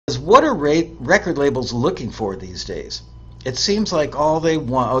what are record labels looking for these days? It seems like all they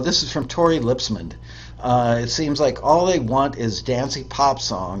want, oh, this is from Tori Lipsman. It seems like all they want is dancey pop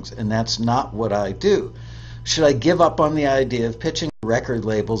songs, and that's not what I do. Should I give up on the idea of pitching record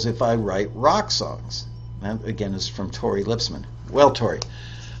labels if I write rock songs? That, again, is from Tori Lipsman. Well, Tori,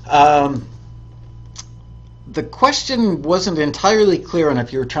 the question wasn't entirely clear on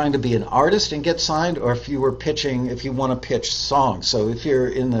if you were trying to be an artist and get signed, or if you were pitching, if you want to pitch songs. So if you're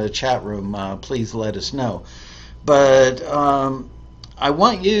in the chat room, please let us know. But I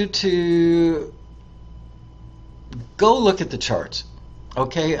want you to go look at the charts.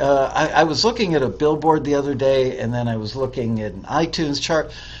 Okay, I was looking at a Billboard the other day, and then I was looking at an iTunes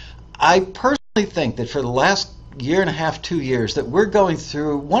chart. I personally think that for the last year and a half, 2 years, that we're going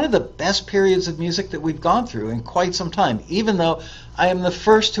through one of the best periods of music that we've gone through in quite some time, even though I am the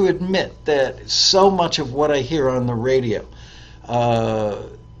first to admit that so much of what I hear on the radio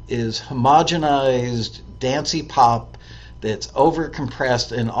is homogenized, dancey pop that's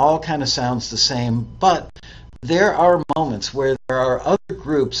over-compressed and all kind of sounds the same. But there are moments where there are other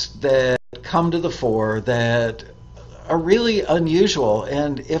groups that come to the fore that are really unusual.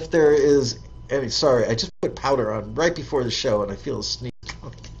 And if there is any, sorry, I just put powder on right before the show and I feel a sneeze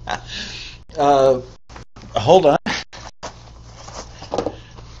coming. Hold on.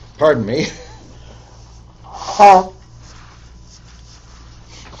 Pardon me.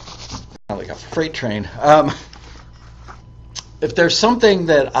 Like a freight train. If there's something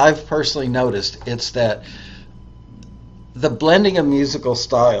that I've personally noticed, it's that the blending of musical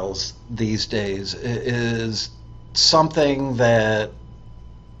styles these days is something that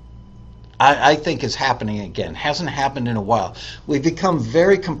I think is happening again. Hasn't happened in a while. We've become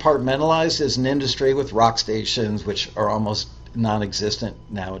very compartmentalized as an industry with rock stations, which are almost non-existent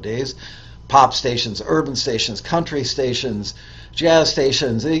nowadays, pop stations, urban stations, country stations, jazz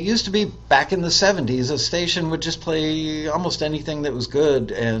stations. It used to be back in the 70s, a station would just play almost anything that was good,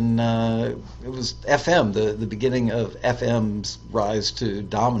 and it was FM, the beginning of FM's rise to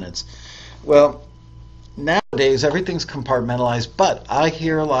dominance. Well, nowadays everything's compartmentalized, but I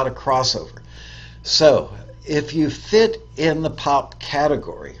hear a lot of crossover. So if you fit in the pop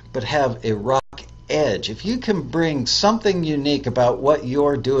category but have a rock edge, if you can bring something unique about what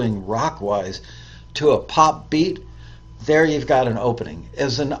you're doing rock-wise to a pop beat, there you've got an opening.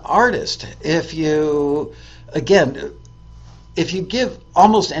 As an artist, if you give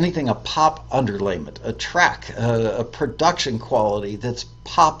almost anything a pop underlayment, a track, a production quality that's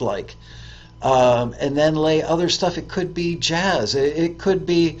pop-like, and then lay other stuff, it could be jazz, it could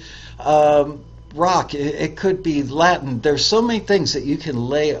be rock, it could be Latin. There's so many things that you can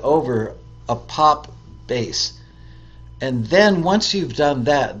lay over a pop bass. And then once you've done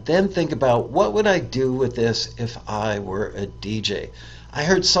that, then think about, what would I do with this if I were a DJ? I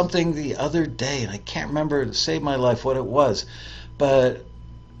heard something the other day, and I can't remember, to save my life, what it was. But,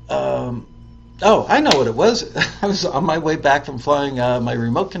 oh, I know what it was. I was on my way back from flying my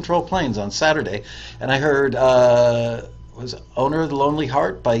remote control planes on Saturday, and I heard, was Owner of the Lonely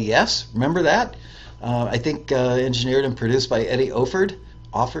Heart by Yes? Remember that? I think engineered and produced by Eddie Offord.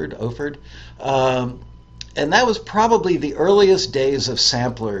 And that was probably the earliest days of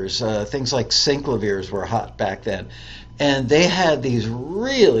samplers. Things like synclaviers were hot back then. And they had these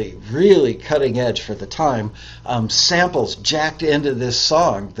really, really cutting edge for the time samples jacked into this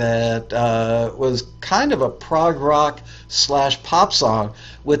song that was kind of a prog rock / pop song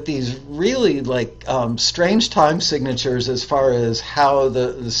with these really like strange time signatures as far as how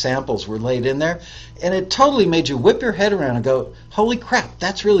the samples were laid in there. And it totally made you whip your head around and go, holy crap,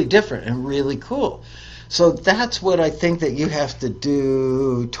 that's really different and really cool. So that's what I think that you have to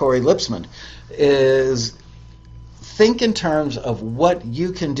do, Tori Lipsman, is think in terms of what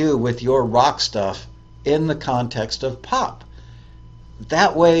you can do with your rock stuff in the context of pop.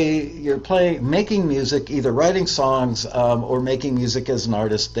 That way you're making music, either writing songs or making music as an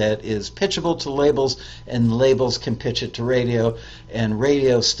artist that is pitchable to labels, and labels can pitch it to radio, and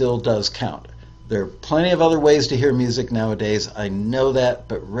radio still does count. There are plenty of other ways to hear music nowadays, I know that,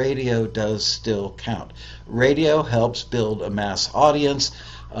 but radio does still count. Radio helps build a mass audience.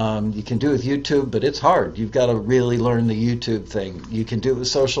 You can do it with YouTube, but it's hard. You've got to really learn the YouTube thing. You can do it with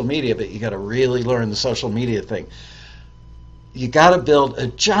social media, but you got to really learn the social media thing. You got to build a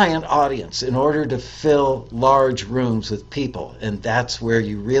giant audience in order to fill large rooms with people, and that's where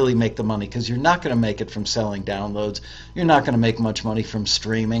you really make the money, because you're not going to make it from selling downloads. You're not going to make much money from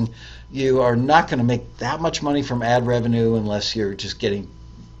streaming. You are not going to make that much money from ad revenue unless you're just getting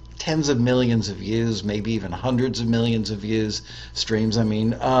tens of millions of views, maybe even hundreds of millions of views, streams, I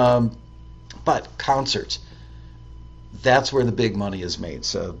mean. But concerts, that's where the big money is made.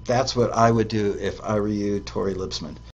 So that's what I would do if I were you, Tori Lipsman.